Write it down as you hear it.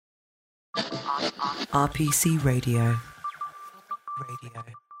RPC Radio.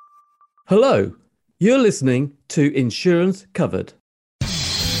 Hello, you're listening to Insurance Covered.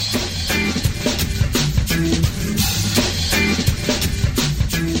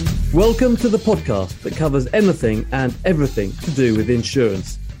 Welcome to the podcast that covers anything and everything to do with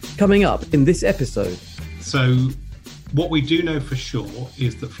insurance. Coming up in this episode. So what we do know for sure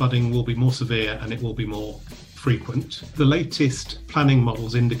is that flooding will be more severe and it will be more frequent. The latest planning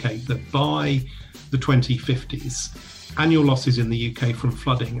models indicate that by the 2050s, annual losses in the UK from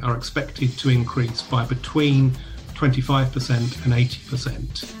flooding are expected to increase by between 25% and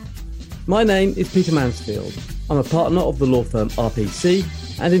 80%. My name is Peter Mansfield. I'm a partner of the law firm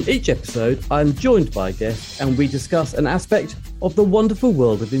RPC, and in each episode I'm joined by a guest and we discuss an aspect of the wonderful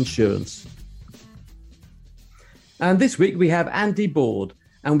world of insurance. And this week we have Andy Board,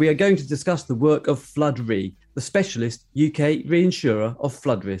 and we are going to discuss the work of Flood Re, the specialist UK reinsurer of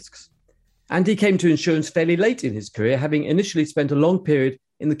flood risks. Andy came to insurance fairly late in his career, having initially spent a long period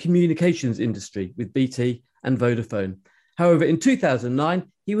in the communications industry with BT and Vodafone. However, in 2009,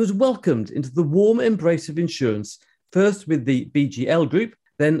 he was welcomed into the warm embrace of insurance, first with the BGL Group,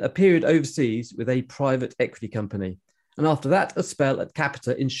 then a period overseas with a private equity company, and after that, a spell at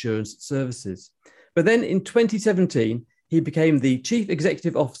Capita Insurance Services. But then in 2017, he became the Chief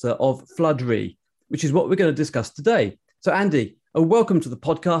Executive Officer of Flood Re, which is what we're going to discuss today. So Andy, welcome to the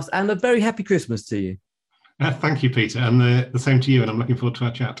podcast and a very happy Christmas to you. Thank you, Peter, and the same to you, and I'm looking forward to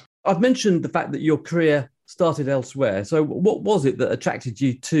our chat. I've mentioned the fact that your career started elsewhere. So what was it that attracted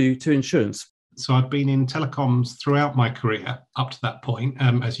you to insurance? So I'd been in telecoms throughout my career up to that point,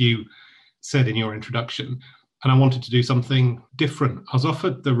 as you said in your introduction, and I wanted to do something different. I was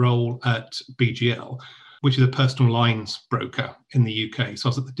offered the role at BGL, which is a personal lines broker in the UK. So I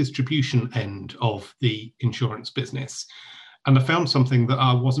was at the distribution end of the insurance business. And I found something that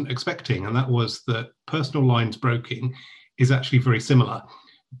I wasn't expecting, and that was that personal lines broking is actually very similar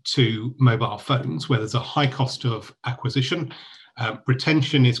to mobile phones, where there's a high cost of acquisition.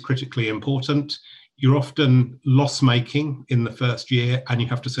 Retention is critically important. You're often loss-making in the first year, and you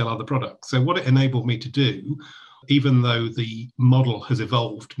have to sell other products. So what it enabled me to do, even though the model has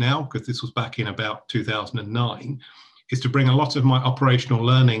evolved now, because this was back in about 2009, is to bring a lot of my operational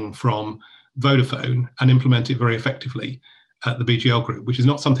learning from Vodafone and implement it very effectively at the BGL Group, which is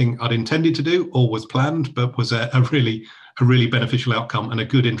not something I'd intended to do or was planned, but was a really beneficial outcome and a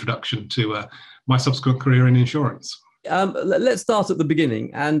good introduction to my subsequent career in insurance. Let's start at the beginning.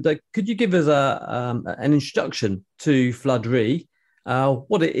 And could you give us an introduction to Flood Re,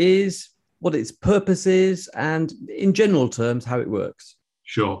 what it is, what its purpose is, and in general terms, how it works?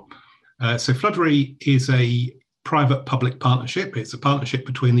 Sure. So Flood Re is a private-public partnership. It's a partnership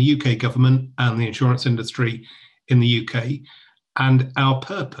between the UK government and the insurance industry in the UK. And our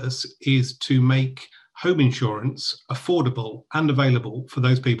purpose is to make home insurance affordable and available for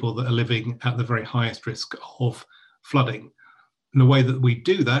those people that are living at the very highest risk of flooding. And the way that we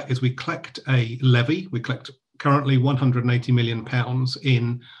do that is we collect a levy. We collect currently £180 million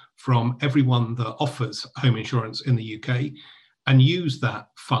in from everyone that offers home insurance in the UK, and use that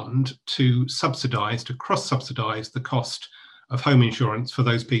fund to cross-subsidise the cost of home insurance for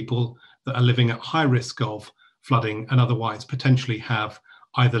those people that are living at high risk of flooding and otherwise potentially have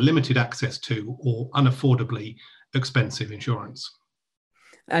either limited access to or unaffordably expensive insurance.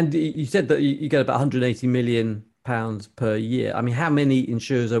 And you said that you get about £180 million per year. I mean, how many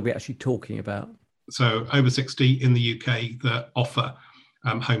insurers are we actually talking about? So over 60 in the UK that offer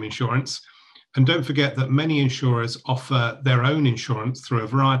home insurance. And don't forget that many insurers offer their own insurance through a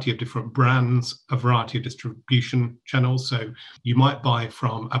variety of different brands, a variety of distribution channels. So you might buy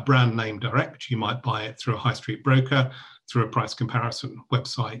from a brand name direct, you might buy it through a high street broker, through a price comparison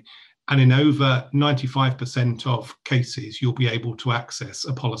website. And in over 95% of cases, you'll be able to access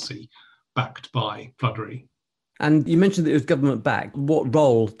a policy backed by Flood Re. And you mentioned that it was government backed. What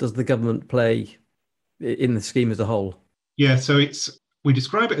role does the government play in the scheme as a whole? Yeah, so we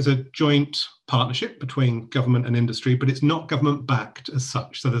describe it as a joint partnership between government and industry, but it's not government backed as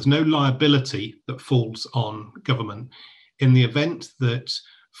such. So there's no liability that falls on government. In the event that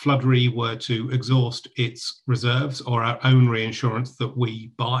Flood Re were to exhaust its reserves or our own reinsurance that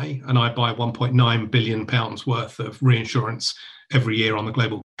we buy, and I buy £1.9 billion worth of reinsurance every year on the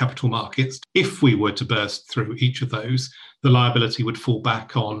global capital markets, if we were to burst through each of those, the liability would fall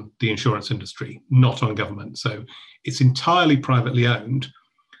back on the insurance industry, not on government. So it's entirely privately owned,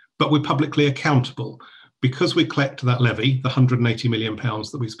 but we're publicly accountable. Because we collect that levy, the £180 million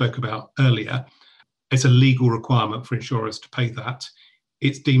that we spoke about earlier, it's a legal requirement for insurers to pay that.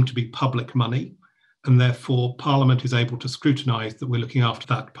 It's deemed to be public money, and therefore Parliament is able to scrutinise that we're looking after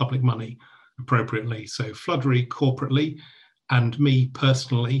that public money appropriately. So Flood Re corporately and me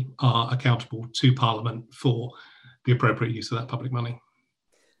personally are accountable to Parliament for the appropriate use of that public money.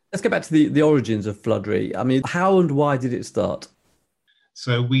 Let's go back to the origins of Flood Re. I mean, how and why did it start?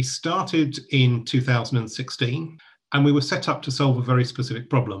 So we started in 2016, and we were set up to solve a very specific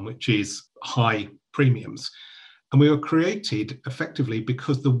problem, which is high premiums. And we were created effectively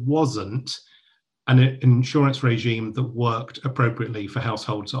because there wasn't an insurance regime that worked appropriately for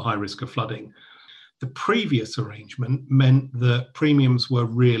households at high risk of flooding. The previous arrangement meant that premiums were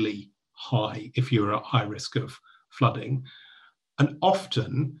really high if you were at high risk of flooding. And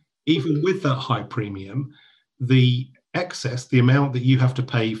often, even with that high premium, the excess, the amount that you have to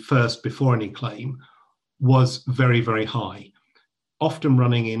pay first before any claim, was very, very high, often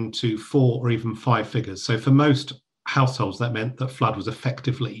running into 4 or even 5 figures. So for most households, that meant that flood was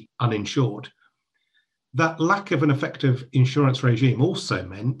effectively uninsured. That lack of an effective insurance regime also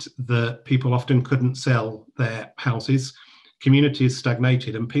meant that people often couldn't sell their houses, communities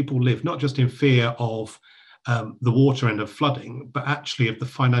stagnated, and people lived not just in fear of the water and of flooding, but actually of the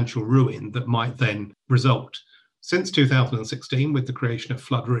financial ruin that might then result. Since 2016, with the creation of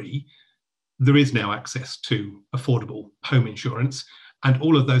Flood Re, there is now access to affordable home insurance, and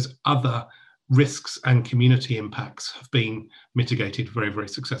all of those other risks and community impacts have been mitigated very, very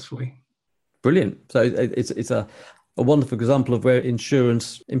successfully. Brilliant. So it's a wonderful example of where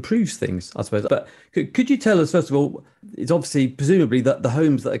insurance improves things, I suppose. But could you tell us, first of all, it's obviously presumably that the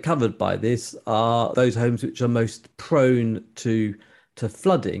homes that are covered by this are those homes which are most prone to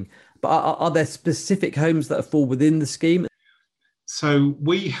flooding. But are there specific homes that fall within the scheme? So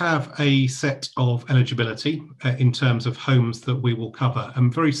we have a set of eligibility in terms of homes that we will cover.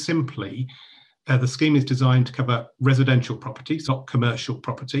 And very simply, the scheme is designed to cover residential property, not commercial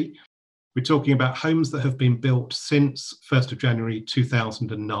property. We're talking about homes that have been built since 1st of January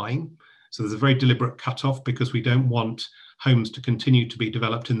 2009. So there's a very deliberate cutoff because we don't want homes to continue to be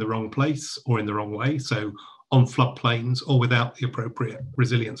developed in the wrong place or in the wrong way. So on floodplains or without the appropriate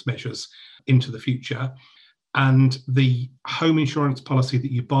resilience measures into the future. And the home insurance policy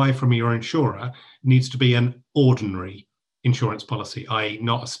that you buy from your insurer needs to be an ordinary insurance policy, i.e.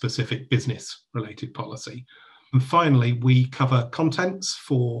 not a specific business related policy. And finally, we cover contents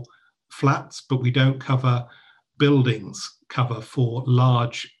for flats, but we don't cover buildings cover for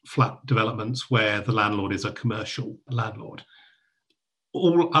large flat developments where the landlord is a commercial landlord.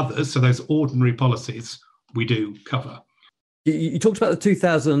 All others, so those ordinary policies, we do cover. You talked about the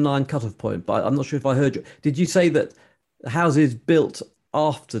 2009 cutoff point, but I'm not sure if I heard you. Did you say that houses built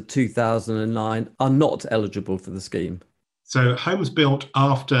after 2009 are not eligible for the scheme? So homes built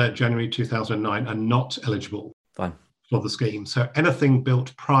after January 2009 are not eligible. Fine. For the scheme. So anything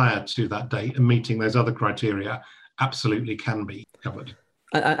built prior to that date and meeting those other criteria absolutely can be covered.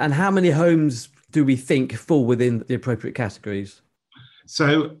 And how many homes do we think fall within the appropriate categories?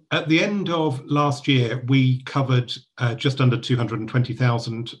 So at the end of last year, we covered just under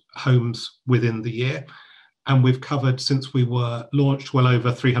 220,000 homes within the year. And we've covered, since we were launched, well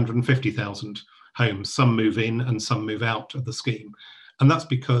over 350,000 homes. Some move in and some move out of the scheme. And that's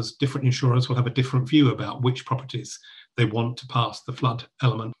because different insurers will have a different view about which properties they want to pass the flood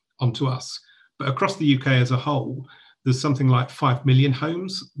element onto us. But across the UK as a whole, there's something like 5 million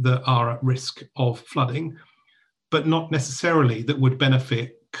homes that are at risk of flooding, but not necessarily that would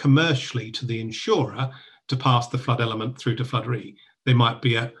benefit commercially to the insurer to pass the flood element through to Flood Re. They might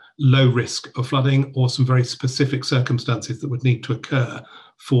be at low risk of flooding or some very specific circumstances that would need to occur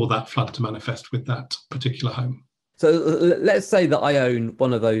for that flood to manifest with that particular home. So let's say that I own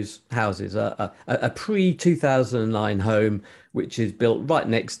one of those houses, a pre-2009 home, which is built right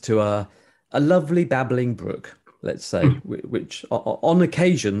next to a lovely babbling brook, let's say, which on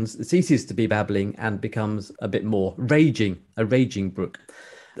occasions it's easiest to be babbling and becomes a bit more a raging brook.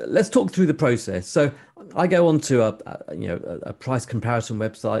 Let's talk through the process. So I go onto a price comparison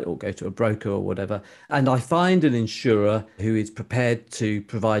website or go to a broker or whatever, and I find an insurer who is prepared to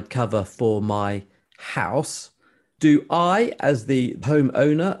provide cover for my house. Do I, as the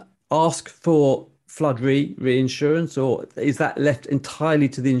homeowner, ask for Flood Re reinsurance, or is that left entirely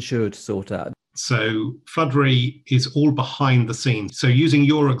to the insurer to sort out? So Flood Re is all behind the scenes. So using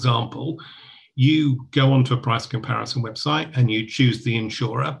your example, you go onto a price comparison website and you choose the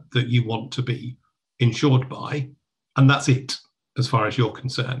insurer that you want to be insured by, and that's it as far as you're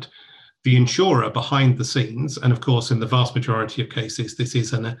concerned. The insurer behind the scenes, and of course in the vast majority of cases this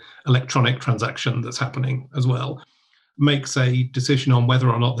is an electronic transaction that's happening as well, makes a decision on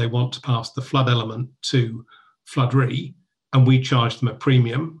whether or not they want to pass the flood element to Flood Re, and we charge them a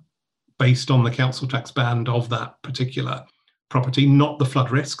premium based on the council tax band of that particular property, not the flood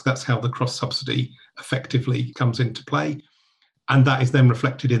risk. That's how the cross subsidy effectively comes into play. And that is then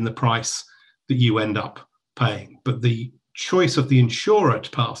reflected in the price that you end up paying. But the choice of the insurer to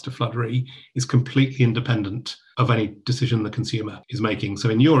pass to Flood Re is completely independent of any decision the consumer is making. So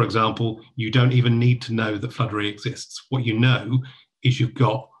in your example, you don't even need to know that Flood Re exists. What you know is you've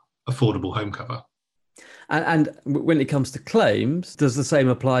got affordable home cover. And when it comes to claims, does the same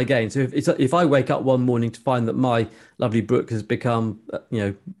apply again? So if I wake up one morning to find that my lovely brook has become,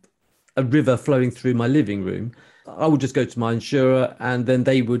 a river flowing through my living room, I would just go to my insurer and then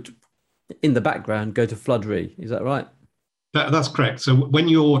they would, in the background, go to Flood Re. Is that right? That's correct. So when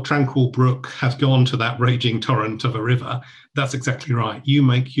your tranquil brook has gone to that raging torrent of a river, that's exactly right. You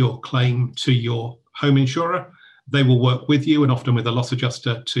make your claim to your home insurer. They will work with you and often with a loss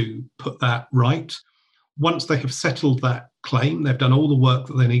adjuster to put that right. Once they have settled that claim, they've done all the work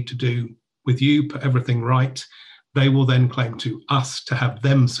that they need to do with you, put everything right, they will then claim to us to have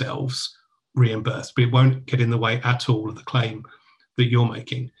themselves reimbursed, but it won't get in the way at all of the claim that you're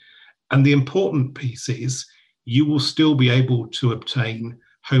making. And the important piece is you will still be able to obtain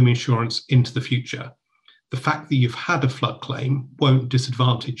home insurance into the future. The fact that you've had a flood claim won't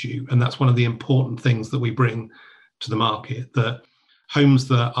disadvantage you. And that's one of the important things that we bring to the market, that homes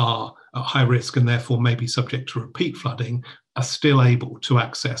that are at high risk and therefore may be subject to repeat flooding are still able to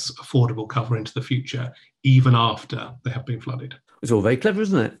access affordable cover into the future, even after they have been flooded. It's all very clever,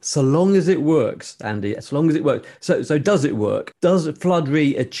 isn't it? So long as it works, Andy, as long as it works. So does it work? Does Flood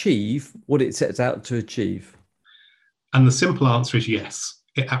Re achieve what it sets out to achieve? And the simple answer is yes,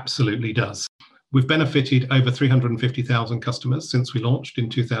 it absolutely does. We've benefited over 350,000 customers since we launched in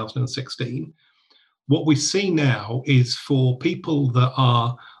 2016. What we see now is for people that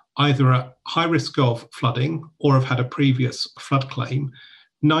are either at high risk of flooding or have had a previous flood claim,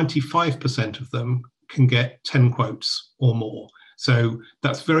 95% of them can get 10 quotes or more. So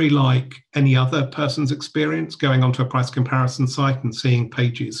that's very like any other person's experience going onto a price comparison site and seeing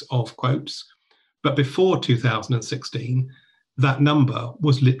pages of quotes. But before 2016, that number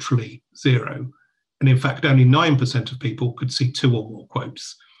was literally zero. And in fact, only 9% of people could see 2 or more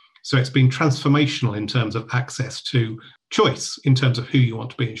quotes. So it's been transformational in terms of access to choice, in terms of who you want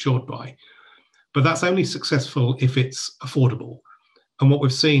to be insured by. But that's only successful if it's affordable. And what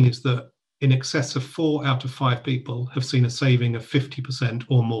we've seen is that in excess of 4 out of 5 people have seen a saving of 50%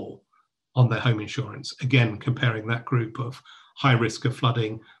 or more on their home insurance. Again, comparing that group of high risk of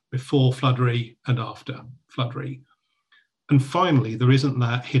flooding before Flood Re and after Flood Re. And finally, there isn't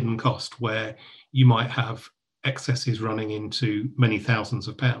that hidden cost where you might have excesses running into many thousands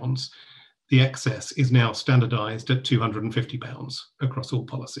of pounds. The excess is now standardised at £250 across all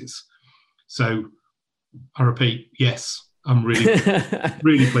policies. So I repeat, yes, I'm really,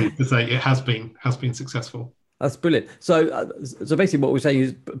 really pleased to say it has been successful. That's brilliant. So basically what we're saying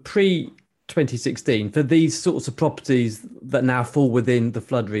is pre-2016, for these sorts of properties that now fall within the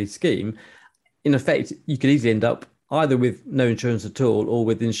Flood Re scheme, in effect, you could easily end up either with no insurance at all or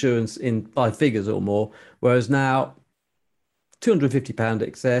with insurance in 5 figures or more, whereas now £250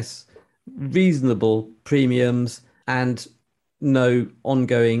 excess, reasonable premiums and no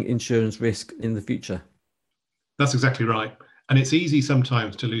ongoing insurance risk in the future. That's exactly right. And it's easy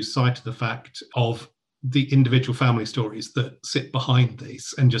sometimes to lose sight of the fact of the individual family stories that sit behind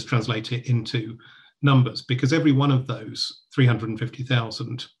this and just translate it into numbers, because every one of those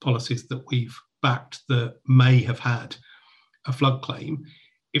 350,000 policies that we've backed that may have had a flood claim,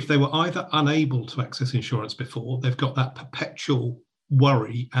 if they were either unable to access insurance before, they've got that perpetual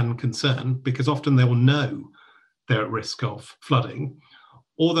worry and concern because often they will know they're at risk of flooding,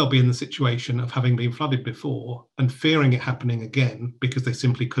 or they'll be in the situation of having been flooded before and fearing it happening again because they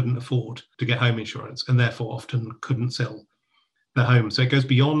simply couldn't afford to get home insurance and therefore often couldn't sell their home. So it goes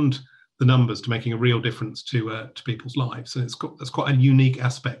beyond the numbers to making a real difference to people's lives. And that's quite a unique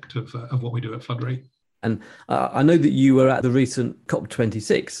aspect of what we do at Flood Re. And I know that you were at the recent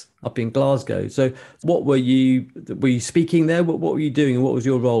COP26 up in Glasgow. So what were you speaking there? What were you doing and what was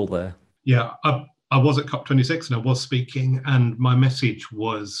your role there? Yeah, I was at COP26 and I was speaking, and my message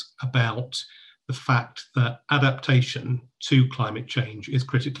was about the fact that adaptation to climate change is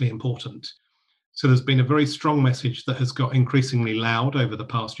critically important. So there's been a very strong message that has got increasingly loud over the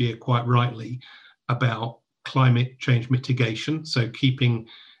past year, quite rightly, about climate change mitigation. So keeping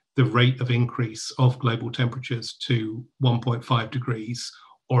the rate of increase of global temperatures to 1.5 degrees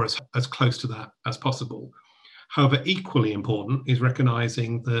or as close to that as possible. However, equally important is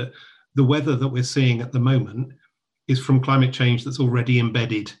recognizing that the weather that we're seeing at the moment is from climate change that's already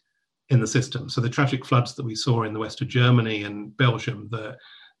embedded in the system. So the tragic floods that we saw in the west of Germany and Belgium, the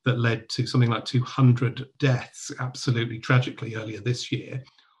that led to something like 200 deaths, absolutely tragically, earlier this year,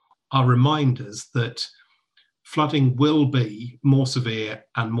 are reminders that flooding will be more severe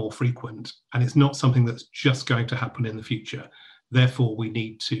and more frequent, and it's not something that's just going to happen in the future. Therefore, we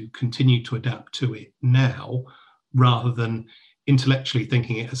need to continue to adapt to it now, rather than intellectually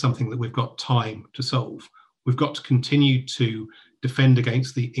thinking it as something that we've got time to solve. We've got to continue to defend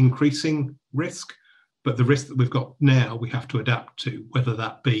against the increasing risk, but the risk that we've got now, we have to adapt to, whether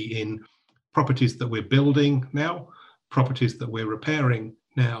that be in properties that we're building now, properties that we're repairing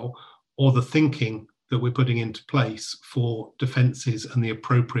now, or the thinking that we're putting into place for defences and the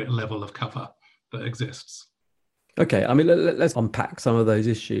appropriate level of cover that exists. Okay, I mean, let's unpack some of those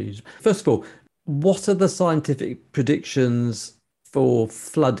issues. First of all, what are the scientific predictions for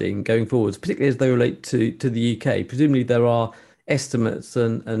flooding going forwards, particularly as they relate to the UK? Presumably there are estimates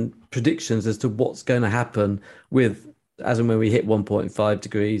and predictions as to what's going to happen with, as and when we hit 1.5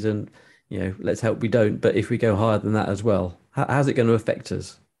 degrees, and, you know, let's hope we don't, but if we go higher than that as well, how's it going to affect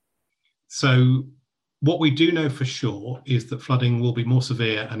us? So what we do know for sure is that flooding will be more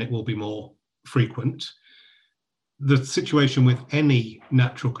severe and it will be more frequent. The situation with any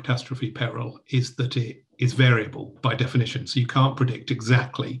natural catastrophe peril is that it is variable by definition. So you can't predict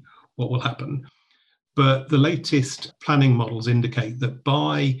exactly what will happen. But the latest planning models indicate that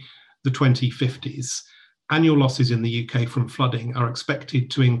by the 2050s, annual losses in the UK from flooding are expected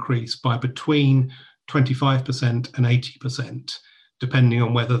to increase by between 25% and 80%, depending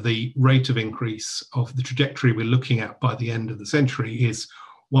on whether the rate of increase of the trajectory we're looking at by the end of the century is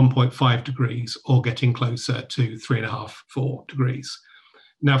 1.5 degrees or getting closer to 3.5, 4 degrees.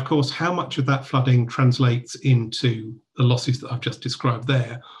 Now, of course, how much of that flooding translates into the losses that I've just described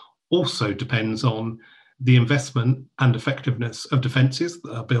there also depends on the investment and effectiveness of defences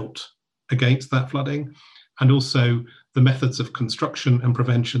that are built against that flooding, and also the methods of construction and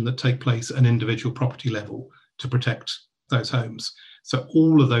prevention that take place at an individual property level to protect those homes. So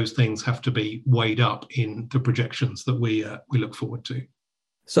all of those things have to be weighed up in the projections that we look forward to.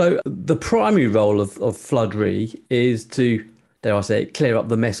 So the primary role of Flood Re is to, dare I say, clear up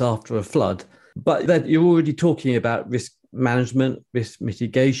the mess after a flood. But then you're already talking about risk management, risk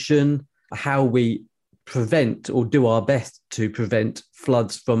mitigation, how we prevent or do our best to prevent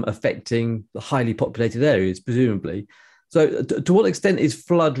floods from affecting the highly populated areas, presumably. So to what extent is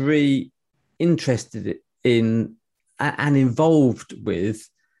Flood Re interested in and involved with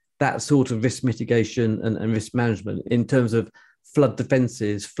that sort of risk mitigation and risk management in terms of flood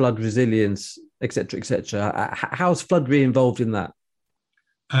defences, flood resilience, etc., etc.? How's Flood Re involved in that?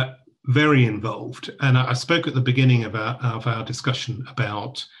 Very involved. And I spoke at the beginning of our discussion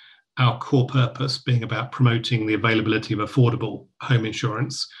about our core purpose being about promoting the availability of affordable home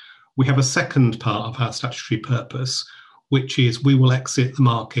insurance. We have a second part of our statutory purpose, which is we will exit the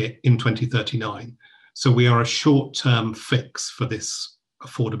market in 2039. So we are a short-term fix for this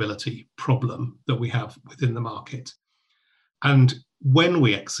affordability problem that we have within the market. And when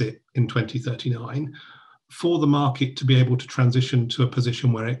we exit in 2039, for the market to be able to transition to a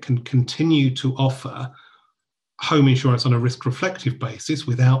position where it can continue to offer home insurance on a risk-reflective basis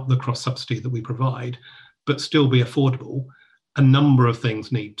without the cross-subsidy that we provide, but still be affordable, a number of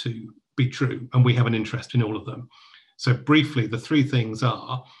things need to be true, and we have an interest in all of them. So briefly, the three things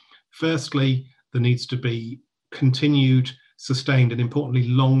are, firstly, there needs to be continued, sustained, and importantly,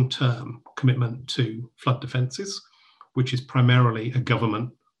 long-term commitment to flood defences, which is primarily a government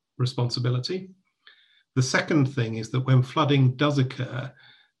responsibility. The second thing is that when flooding does occur,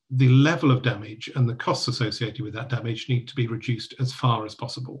 the level of damage and the costs associated with that damage need to be reduced as far as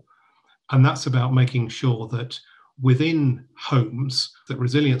possible. And that's about making sure that within homes, that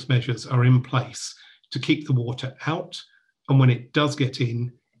resilience measures are in place to keep the water out. And when it does get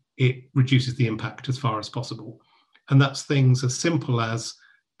in, it reduces the impact as far as possible. And that's things as simple as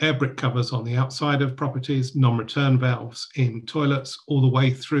air brick covers on the outside of properties, non-return valves in toilets, all the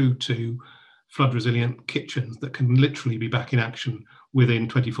way through to flood resilient kitchens that can literally be back in action within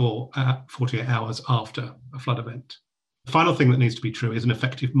 48 hours after a flood event. The final thing that needs to be true is an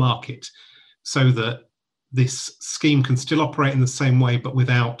effective market, so that this scheme can still operate in the same way but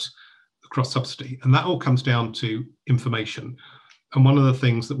without the cross-subsidy. And that all comes down to information. And one of the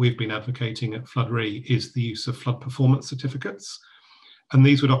things that we've been advocating at Flood Re is the use of flood performance certificates. And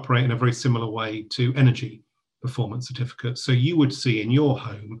these would operate in a very similar way to energy performance certificates. So you would see in your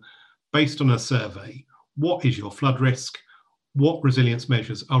home, based on a survey, what is your flood risk, what resilience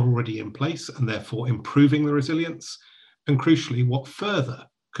measures are already in place and therefore improving the resilience, and crucially, what further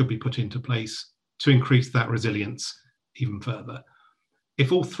could be put into place to increase that resilience even further.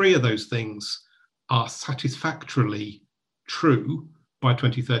 If all three of those things are satisfactorily true, by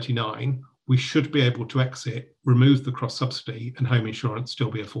 2039, we should be able to exit, remove the cross-subsidy, and home insurance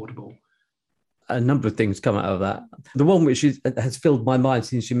still be affordable. A number of things come out of that. The one which has filled my mind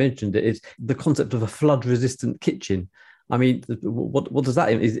since you mentioned it is the concept of a flood-resistant kitchen. I mean, what does that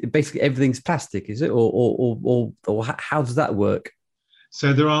mean? Is it basically everything's plastic, is it? Or how does that work?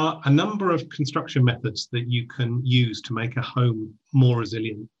 So there are a number of construction methods that you can use to make a home more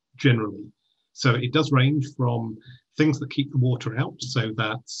resilient generally. So it does range from things that keep the water out. So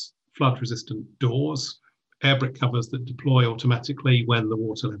that's flood-resistant doors, air brick covers that deploy automatically when the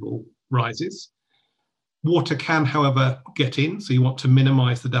water level rises. Water can, however, get in, so you want to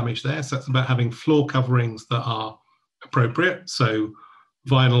minimize the damage there. So that's about having floor coverings that are appropriate. So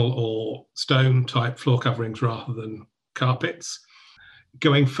vinyl or stone type floor coverings rather than carpets.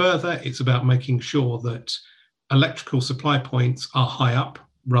 Going further, it's about making sure that electrical supply points are high up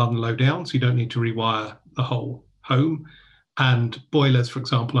rather than low down, so you don't need to rewire the whole home. And boilers, for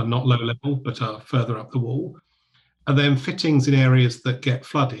example, are not low level, but are further up the wall. And then fittings in areas that get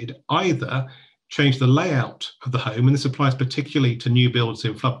flooded either change the layout of the home, and this applies particularly to new builds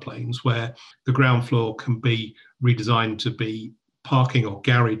in floodplains where the ground floor can be redesigned to be parking or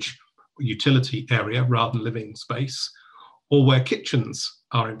garage or utility area rather than living space, or where kitchens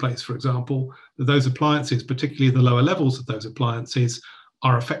are in place, for example, those appliances, particularly the lower levels of those appliances,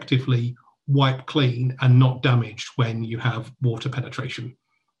 are effectively wiped clean and not damaged when you have water penetration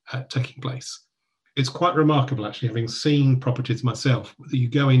taking place. It's quite remarkable, actually, having seen properties myself that you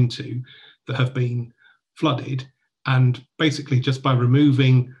go into that have been flooded, and basically just by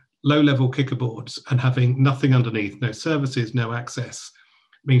removing low-level kicker boards and having nothing underneath, no services, no access,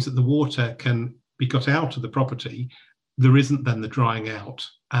 means that the water can be got out of the property. There isn't then the drying out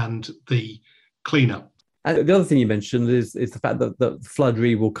and the cleanup. And the other thing you mentioned is the fact that Flood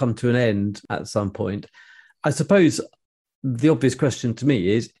Re will come to an end at some point. I suppose the obvious question to me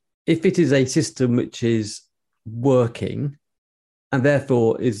is, if it is a system which is working and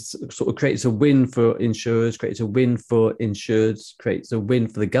therefore is sort of creates a win for insurers, creates a win for insureds, creates a win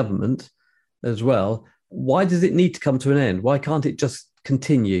for the government as well, why does it need to come to an end? Why can't it just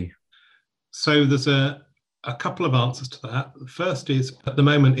continue? So there's a couple of answers to that. The first is, at the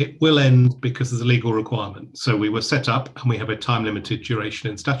moment, it will end because there's a legal requirement. So we were set up and we have a time-limited duration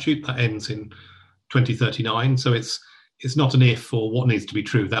in statute that ends in 2039. So it's not an if or what needs to be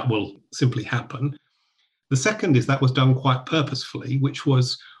true. That will simply happen. The second is that was done quite purposefully, which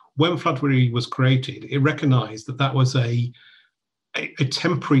was when Flood Re was created, it recognised that that was a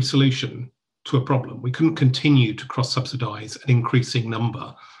temporary solution to a problem. We couldn't continue to cross-subsidise an increasing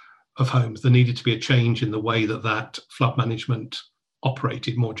number of homes. There needed to be a change in the way that flood management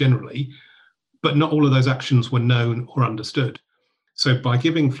operated more generally, but not all of those actions were known or understood. So by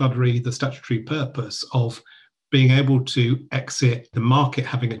giving Flood Re the statutory purpose of being able to exit the market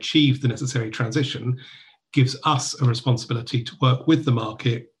having achieved the necessary transition gives us a responsibility to work with the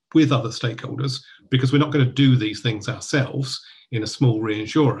market, with other stakeholders, because we're not going to do these things ourselves in a small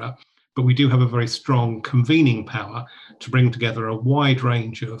reinsurer, but we do have a very strong convening power to bring together a wide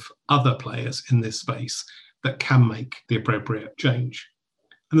range of other players in this space that can make the appropriate change.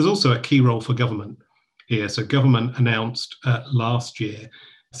 And there's also a key role for government here. So government announced last year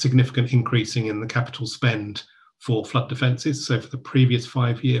a significant increasing in the capital spend for flood defences. So for the previous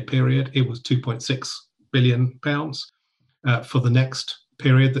 5-year period, it was £2.6 billion. For the next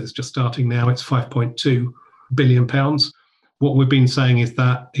period that's just starting now, it's £5.2 billion. What we've been saying is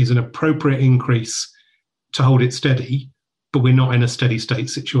that is an appropriate increase to hold it steady, but we're not in a steady state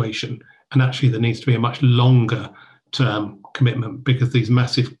situation. And actually there needs to be a much longer term commitment because these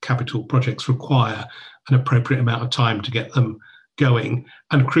massive capital projects require an appropriate amount of time to get them going,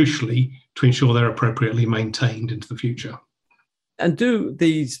 and crucially, to ensure they're appropriately maintained into the future. And do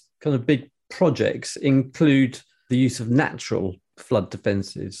these kind of big projects include the use of natural flood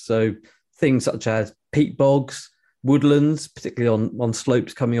defences? So things such as peat bogs, woodlands, particularly on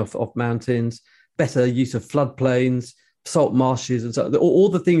slopes coming off mountains, better use of floodplains, salt marshes, and so all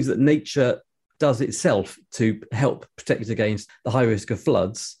the things that nature does itself to help protect against the high risk of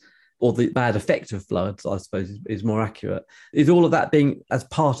floods, or the bad effect of floods, I suppose is more accurate. Is all of that being as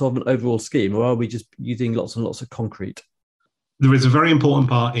part of an overall scheme, or are we just using lots and lots of concrete? There is a very important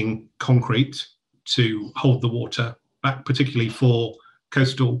part in concrete to hold the water back, particularly for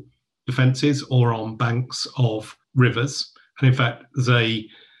coastal defences or on banks of rivers. And in fact, there's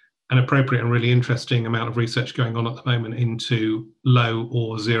an appropriate and really interesting amount of research going on at the moment into low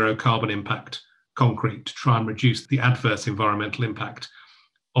or zero carbon impact concrete to try and reduce the adverse environmental impact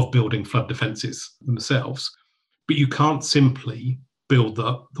of building flood defences themselves. But you can't simply build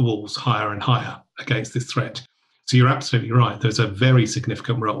the walls higher and higher against this threat. So you're absolutely right. There's a very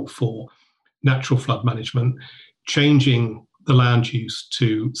significant role for natural flood management, changing the land use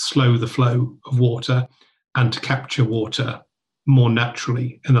to slow the flow of water and to capture water more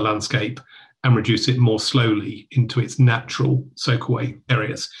naturally in the landscape and reduce it more slowly into its natural soak-away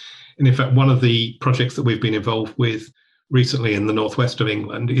areas. And in fact, one of the projects that we've been involved with recently in the northwest of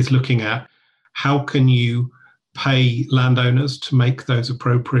England is looking at how can you pay landowners to make those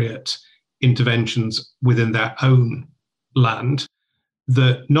appropriate interventions within their own land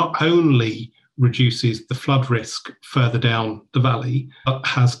that not only reduces the flood risk further down the valley, but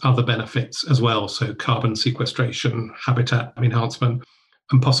has other benefits as well. So carbon sequestration, habitat enhancement,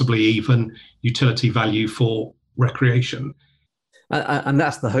 and possibly even utility value for recreation. And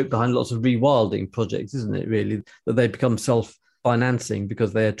that's the hope behind lots of rewilding projects, isn't it, really? That they become self-financing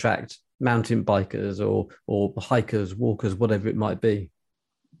because they attract mountain bikers or hikers, walkers, whatever it might be.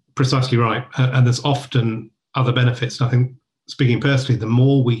 Precisely right. And there's often other benefits. And I think, speaking personally, the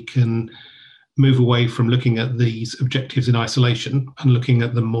more we can move away from looking at these objectives in isolation and looking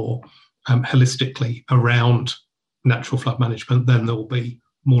at them more holistically around natural flood management, then there will be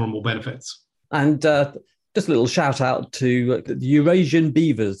more and more benefits. And just a little shout out to the Eurasian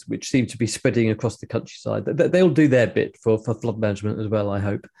beavers, which seem to be spreading across the countryside. They'll do their bit for flood management as well, I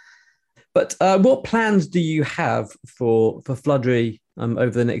hope. But what plans do you have for Floodry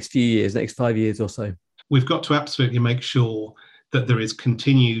over the next few years, next 5 years or so? We've got to absolutely make sure that there is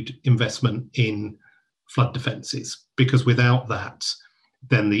continued investment in flood defences, because without that,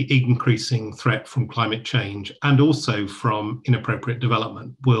 then the increasing threat from climate change and also from inappropriate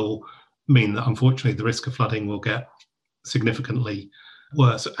development will mean that, unfortunately, the risk of flooding will get significantly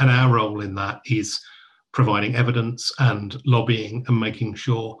worse. And our role in that is providing evidence and lobbying and making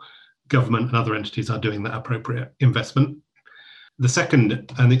sure government and other entities are doing that appropriate investment. The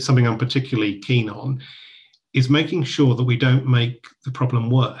second, and it's something I'm particularly keen on, is making sure that we don't make the problem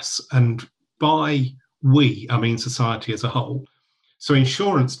worse. And by we, I mean society as a whole. So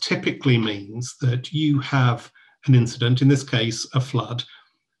insurance typically means that you have an incident, in this case, a flood,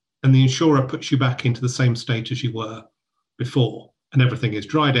 and the insurer puts you back into the same state as you were before, and everything is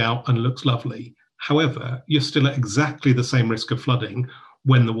dried out and looks lovely. However, you're still at exactly the same risk of flooding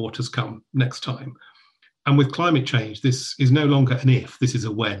when the waters come next time. And with climate change, this is no longer an if, this is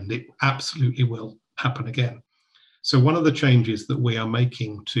a when. It absolutely will happen again. So one of the changes that we are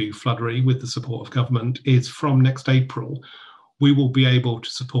making to Floodry with the support of government is from next April, we will be able to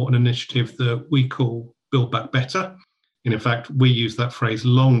support an initiative that we call Build Back Better. And in fact, we use that phrase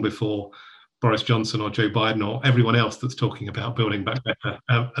long before Boris Johnson or Joe Biden or everyone else that's talking about building back better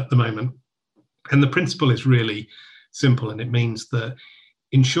at the moment. And the principle is really simple, and it means that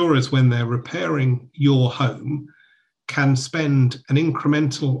insurers, when they're repairing your home, can spend an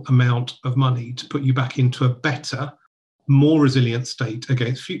incremental amount of money to put you back into a better, more resilient state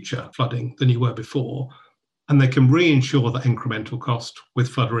against future flooding than you were before. And they can reinsure that incremental cost with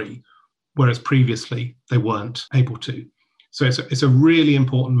Floodry, whereas previously they weren't able to. So it's a really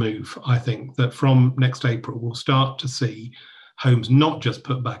important move, I think, that from next April, we'll start to see homes not just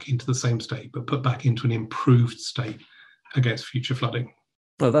put back into the same state, but put back into an improved state against future flooding.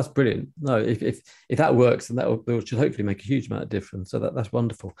 Oh, that's brilliant. No, if that works, then that should hopefully make a huge amount of difference. So that's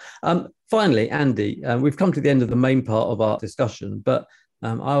wonderful. Finally, Andy, we've come to the end of the main part of our discussion, but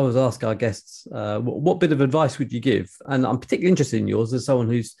I always ask our guests, what bit of advice would you give? And I'm particularly interested in yours as someone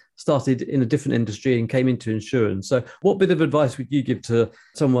who's started in a different industry and came into insurance. So what bit of advice would you give to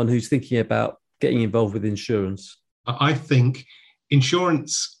someone who's thinking about getting involved with insurance? I think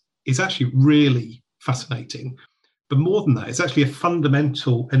insurance is actually really fascinating. But more than that, it's actually a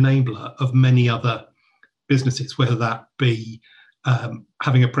fundamental enabler of many other businesses, whether that be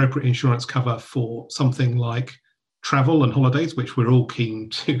having appropriate insurance cover for something like travel and holidays, which we're all keen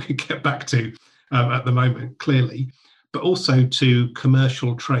to get back to at the moment, clearly, but also to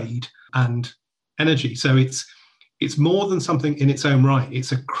commercial trade and energy. So it's more than something in its own right.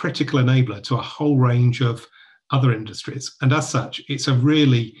 It's a critical enabler to a whole range of other industries. And as such, it's a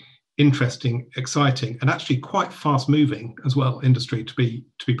really interesting, exciting, and actually quite fast-moving as well industry to be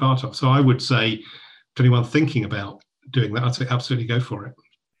part of. So I would say to anyone thinking about doing that, I'd say absolutely go for it.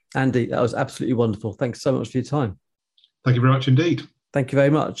 Andy, that was absolutely wonderful. Thanks so much for your time. Thank you very much indeed. Thank you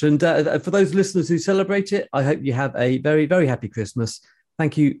very much. And for those listeners who celebrate it, I hope you have a very, very happy Christmas.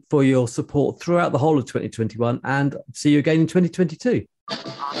 Thank you for your support throughout the whole of 2021, and see you again in 2022.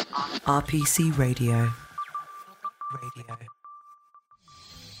 RPC Radio.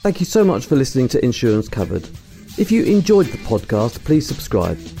 Thank you so much for listening to Insurance Covered. If you enjoyed the podcast, please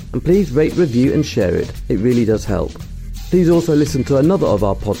subscribe and please rate, review and share it. It really does help. Please also listen to another of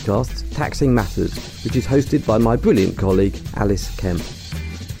our podcasts, Taxing Matters, which is hosted by my brilliant colleague, Alice Kemp.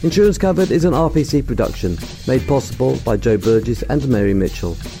 Insurance Covered is an RPC production, made possible by Joe Burgess and Mary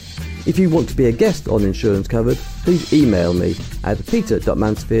Mitchell. If you want to be a guest on Insurance Covered, please email me at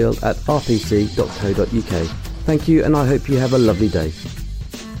peter.mansfield@rpc.co.uk. Thank you, and I hope you have a lovely day.